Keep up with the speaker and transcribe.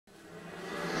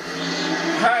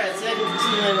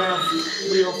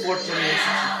Wheel of Fortune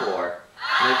 64.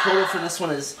 And the total for this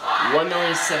one is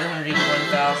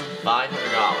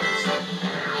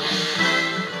 $1,781,500.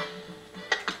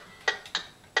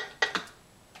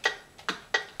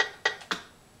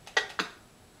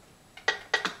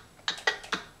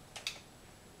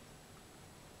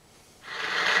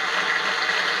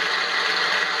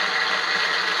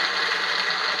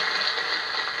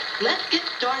 Let's get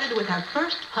started with our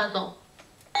first puzzle.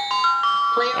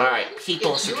 Alright,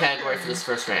 people is your category for this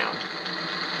first round.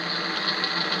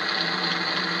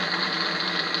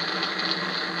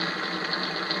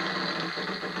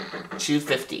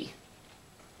 $250.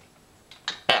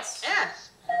 S. S.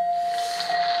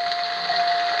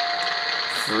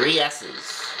 3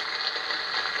 S's.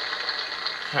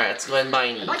 Alright, let's go ahead and buy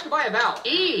an E. I'd like to buy a vowel.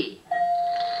 E.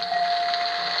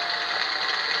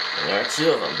 And there are 2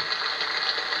 of them.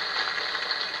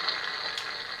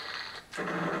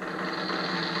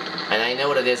 And I know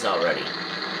what it is already.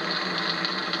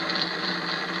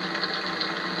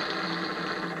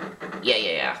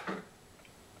 Yeah.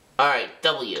 Alright,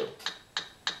 W.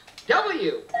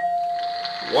 W.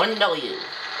 1 W.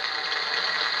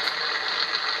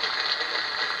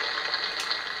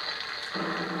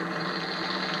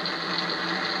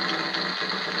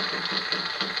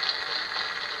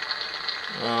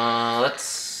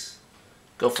 Let's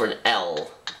go for an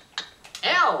L.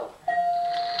 L.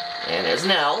 And there's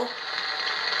an L.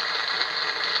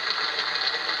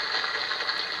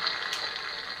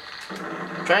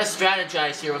 Try to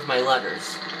strategize here with my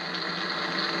letters.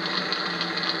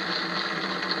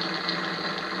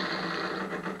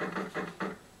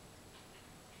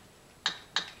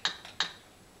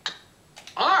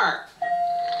 R.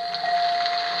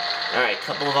 Alright,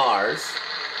 couple of R's.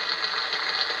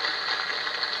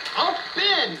 I'll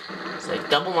spin. So I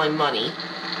double my money.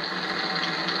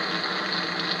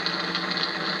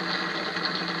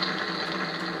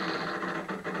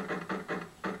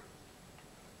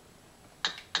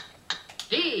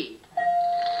 D.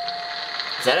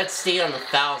 If that had stayed on the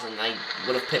 1,000, I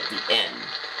would have picked the N.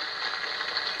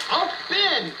 I'll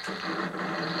spin.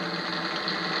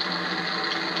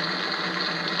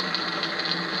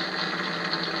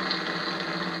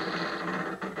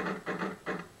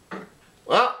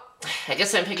 Well, I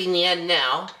guess I'm picking the N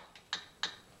now.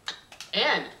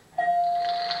 N.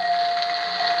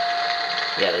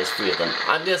 Yeah, there's 3 of them.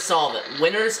 I'm gonna solve it.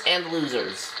 Winners and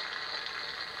losers.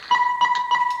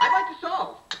 I'd like to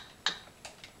solve.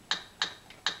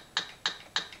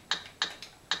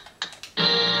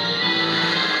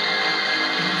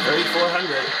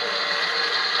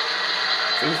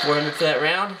 $3,400 for that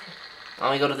round.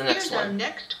 Let me go to the next Here's our one.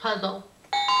 next puzzle.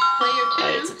 Player 2,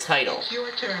 Alright, it's a title. it's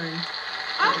your turn.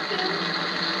 I'll spin.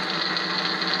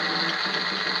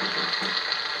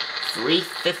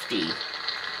 $350.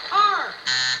 R.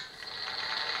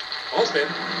 I'll spin.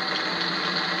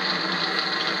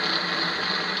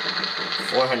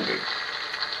 400.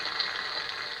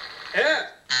 S.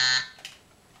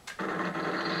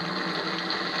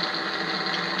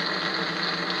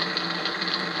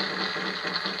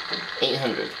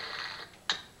 $800.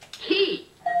 T.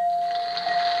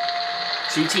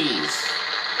 2 T's.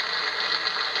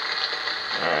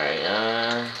 Alright,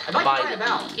 I'd like to buy a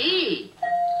vowel. E. E.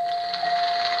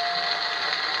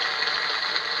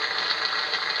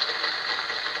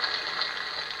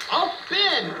 I'll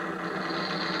spin.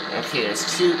 Okay,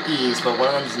 there's 2 E's, but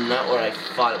one of them's not where I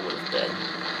thought it would have been.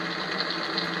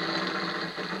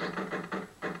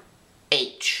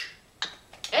 H.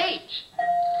 H.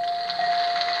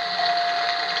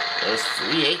 There's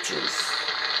 3 H's.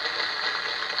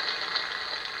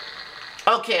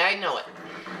 Okay, I know it.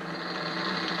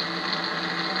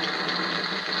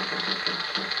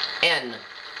 N.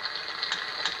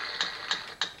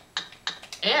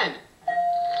 N.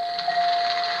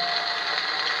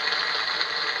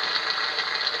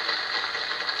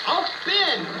 I'll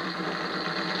spin.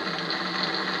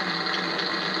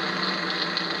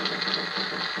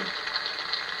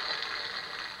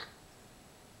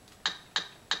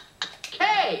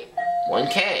 K.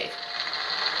 1K.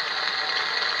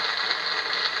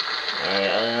 Alright,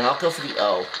 I'll go for the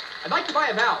O. I'd like to buy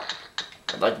a vowel.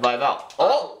 I'd like to buy a vowel.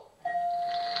 Oh!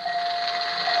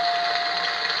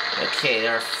 Okay,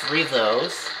 there are 3 of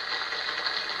those.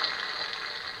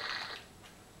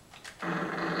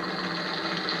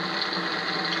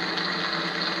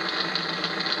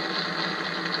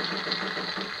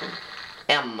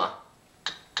 M.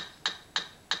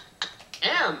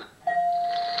 M.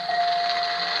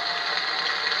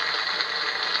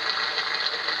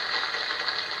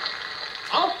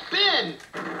 I'll spin.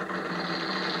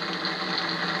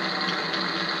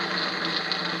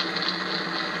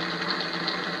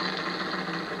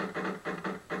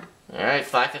 Alright,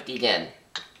 550 again.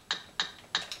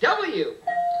 W.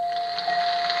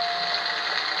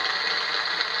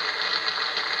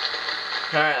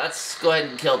 Alright, let's go ahead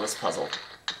and kill this puzzle.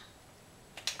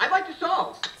 I'd like to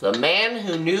solve. The man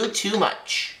who knew too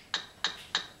much.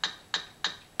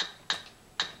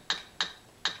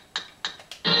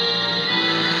 To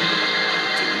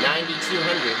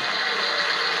 9,200.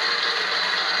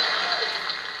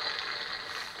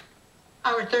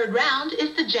 Our third round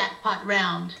is the jackpot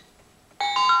round.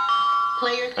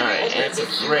 Player 3. Alright, and it's a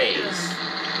your phrase. turn.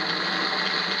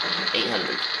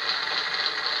 800.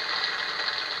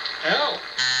 L.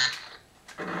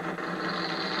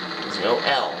 There's no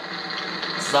L.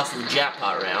 This is also the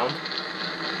jackpot round.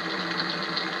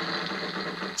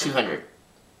 200.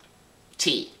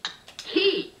 T.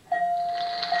 T.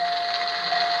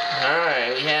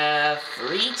 Alright, we have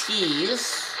 3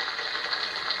 T's.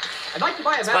 I'd like to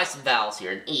buy a Let's vowel. buy some vowels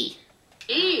here. An E.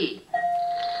 E.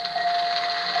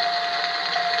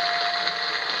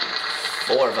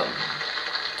 4 of them.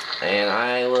 And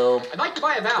I will I'd like to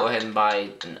buy a go vowel. ahead and buy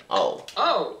an O.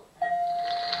 O.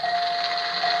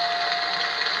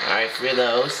 Alright, 3 of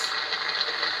those.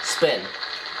 Spin.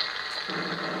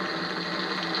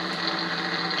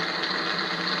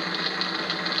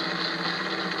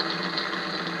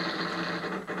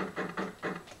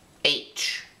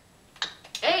 H.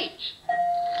 H.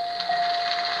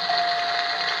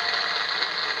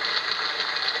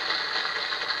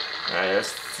 Alright,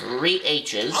 there's 3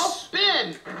 H's. I'll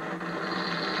spin.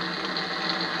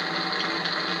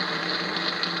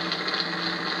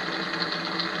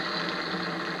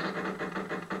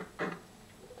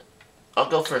 I'll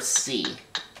go for C.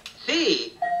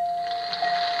 C.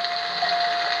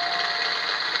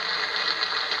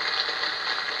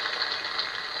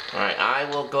 Alright, I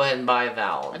will go ahead and buy a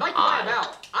vowel. I'd like to buy I. a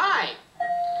vowel. I.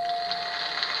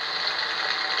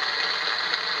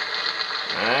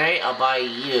 Alright, I'll buy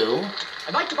U.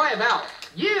 I'd like to buy a vowel.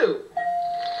 U.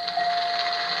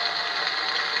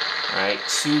 Alright,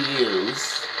 2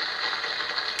 U's.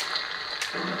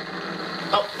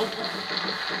 Oh, oh, oh.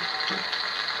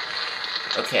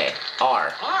 Okay,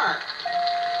 R. R.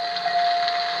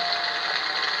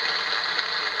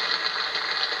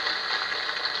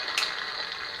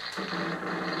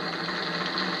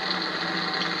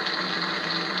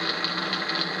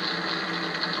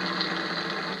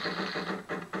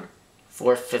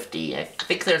 $4.50. I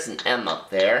think there's an M up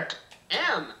there.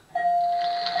 M.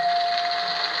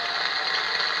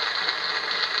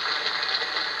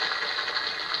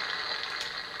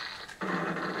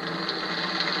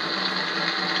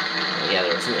 Yeah,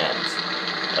 there are 2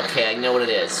 M's. Okay, I know what it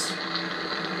is.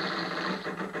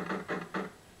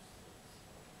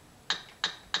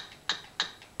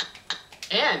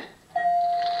 N.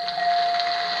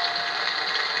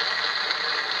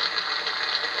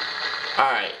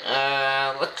 Alright,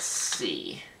 let's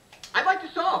see. I'd like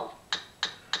to solve.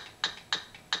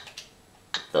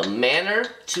 The manner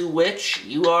to which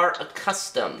you are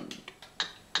accustomed.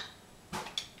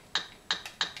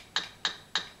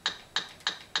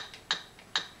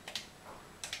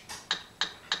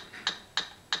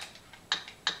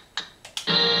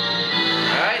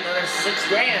 Alright, another $6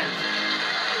 grand.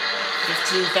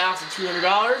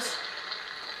 $15,200.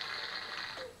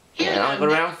 Here's And I'll our go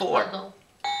to round next 4. puzzle.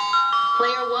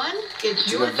 Player 1, it's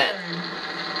It's your an event. turn.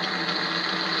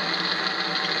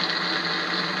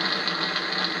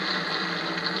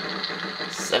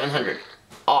 $700.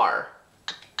 R.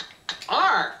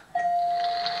 R.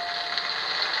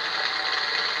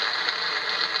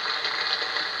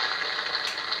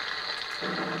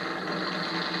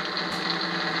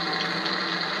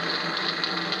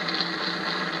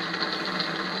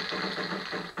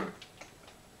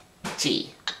 T.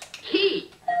 T.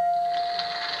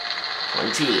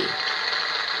 1 T.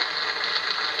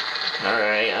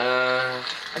 Alright, I'd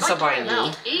let's not buy to an buy a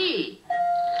E. vowel. E.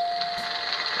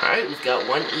 Alright, we've got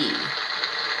 1 E.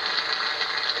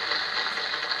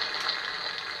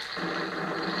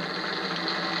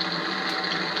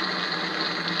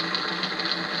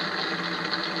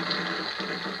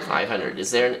 $500.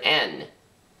 Is there an N?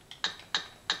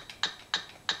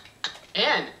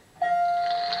 N.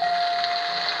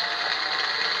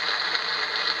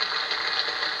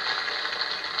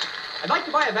 I'd like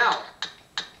to buy a vowel.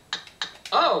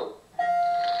 O.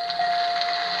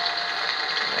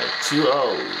 Alright, 2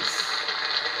 O's.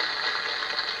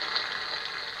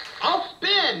 I'll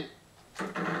spin.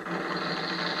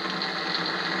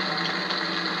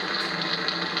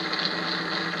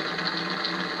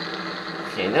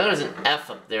 Okay, now there's an F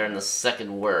up there in the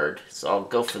second word, so I'll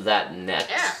go for that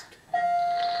next. F.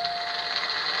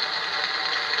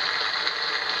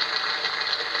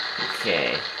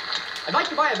 Okay. I'd like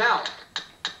to buy a vowel.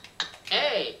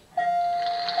 A.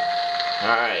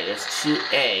 Alright, there's two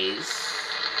A's.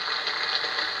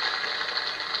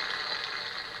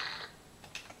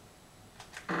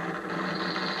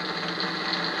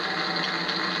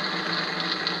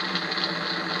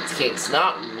 Okay, it's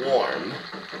not warm.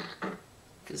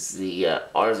 Because the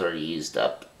R's are used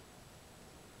up.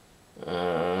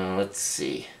 Let's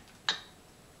see.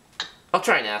 I'll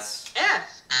try an S.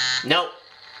 S. Nope.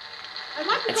 I'd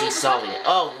like to And go she's for solving it.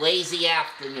 Oh, lazy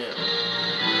afternoon.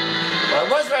 Well, it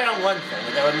was right on one thing,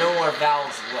 but there were no more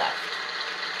vowels left.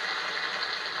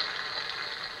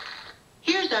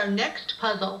 Here's our next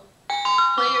puzzle.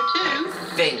 Player 2.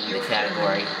 Thing in the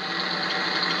category.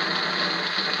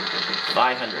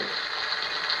 500.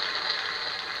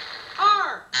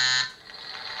 R.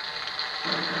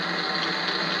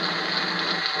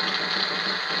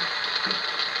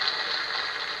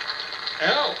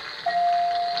 L.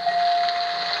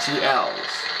 Two L's.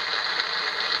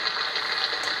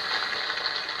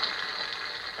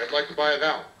 I'd like to buy a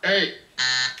vowel. A.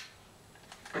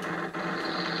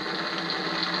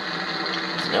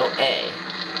 No A.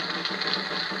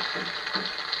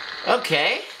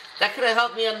 Okay. That could have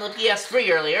helped me on the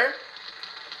PS3 earlier.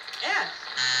 S.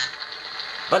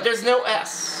 But there's no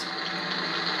S.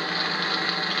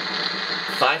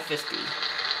 550.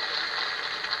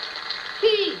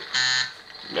 T.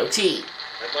 No T.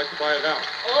 I'd like to buy a vowel.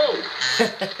 O.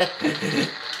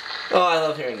 Oh, I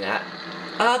love hearing that.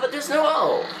 But there's no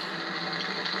O.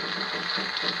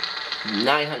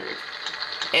 900.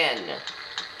 N.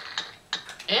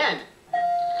 N.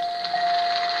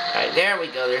 Alright, there we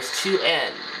go. There's two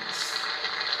N's.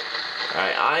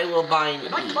 Alright, I will buy an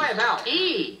I'd like E. to buy a vowel.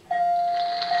 E.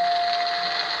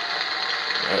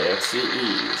 Alright, there are two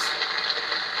E's.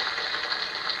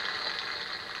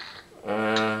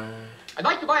 I'd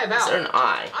like to buy a Is there vowel. an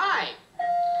I? I.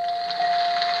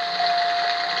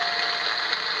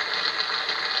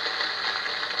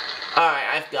 Alright,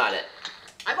 I've got it.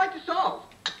 I'd like to solve.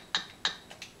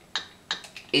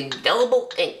 Indelible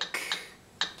ink.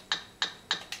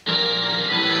 Up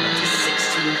to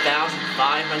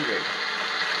 16,500.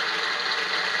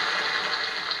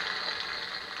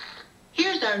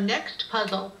 Here's our next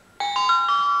puzzle.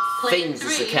 Player Things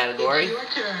is 3, the category.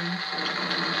 It's your turn.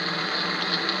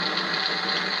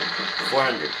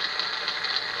 400.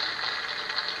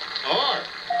 R.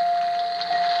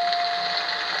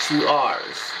 Two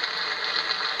R's.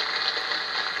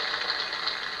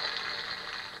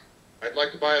 I'd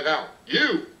like to buy a vowel.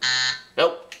 U.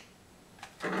 Nope.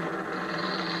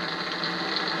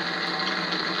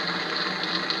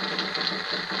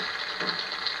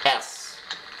 S.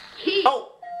 T.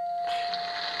 Oh!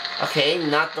 Okay,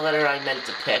 not the letter I meant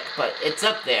to pick, but it's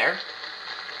up there.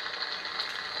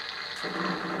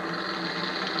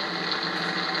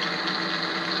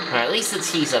 Alright, at least the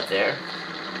T's up there.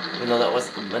 Even though that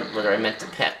wasn't the letter I meant to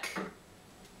pick.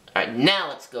 Alright, now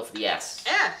let's go for the S.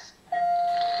 S.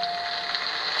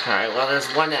 Alright, well there's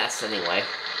one S anyway.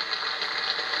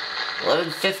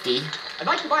 1150. I'd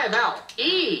like to buy a vowel.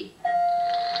 E.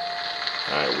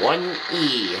 Alright, one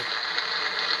E.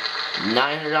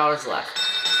 $900 left.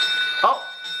 Oh!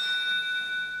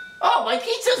 Oh, my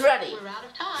pizza's ready! We're out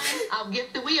of time. I'll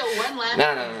give the wheel one last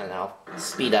No.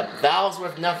 Speed up. Vowels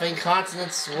worth nothing.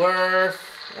 Consonants worth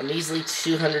a measly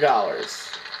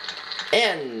 $200.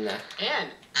 N. N.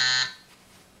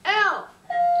 L.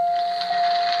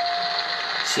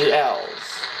 Two L's.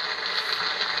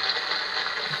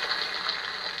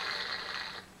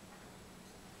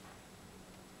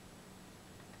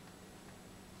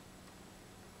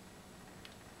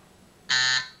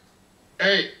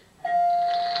 A.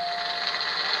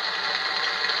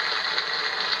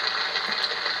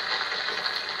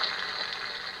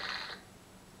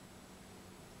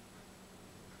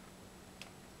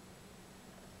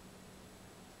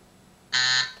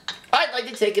 I'd like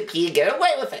to take a P and get away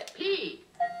with it. P.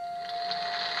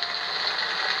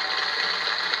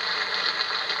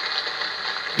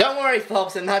 Don't worry,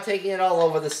 folks. I'm not taking it all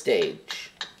over the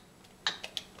stage.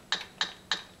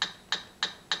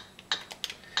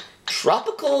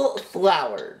 Tropical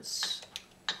flowers.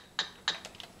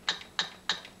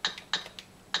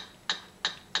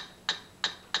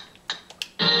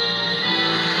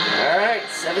 Alright,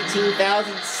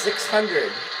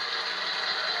 17,600.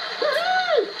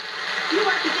 Woohoo! You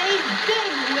are today's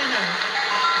big winner.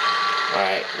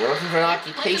 Alright, we're looking for an Play the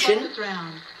occupation. bonus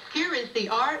round. Here is the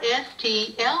R, S,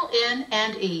 T, L, N,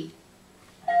 and E.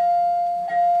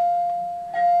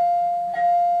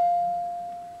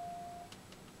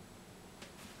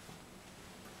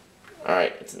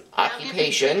 Alright, it's an I'll give you 3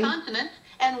 occupation. consonants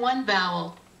and 1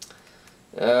 vowel.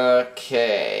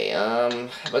 Okay, how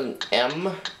about an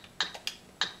M,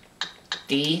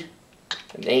 D,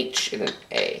 an H, and an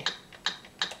A?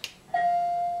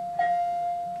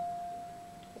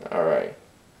 Alright.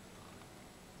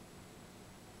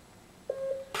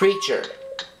 Preacher.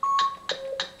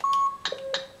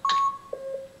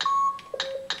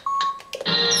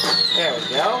 There we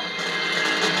go.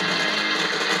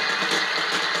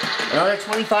 Another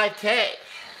 25K.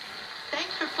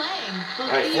 Thanks for playing. We'll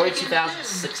Alright, see you again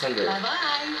 42,600. soon.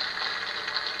 Bye-bye.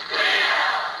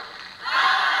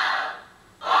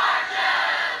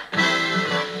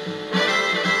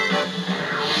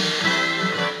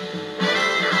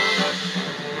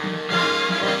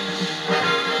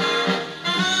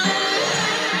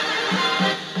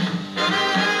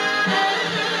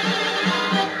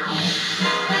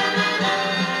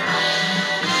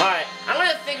 Alright, I'm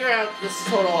gonna figure out this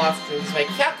total off because my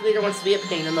calculator wants to be a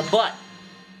pain in the butt.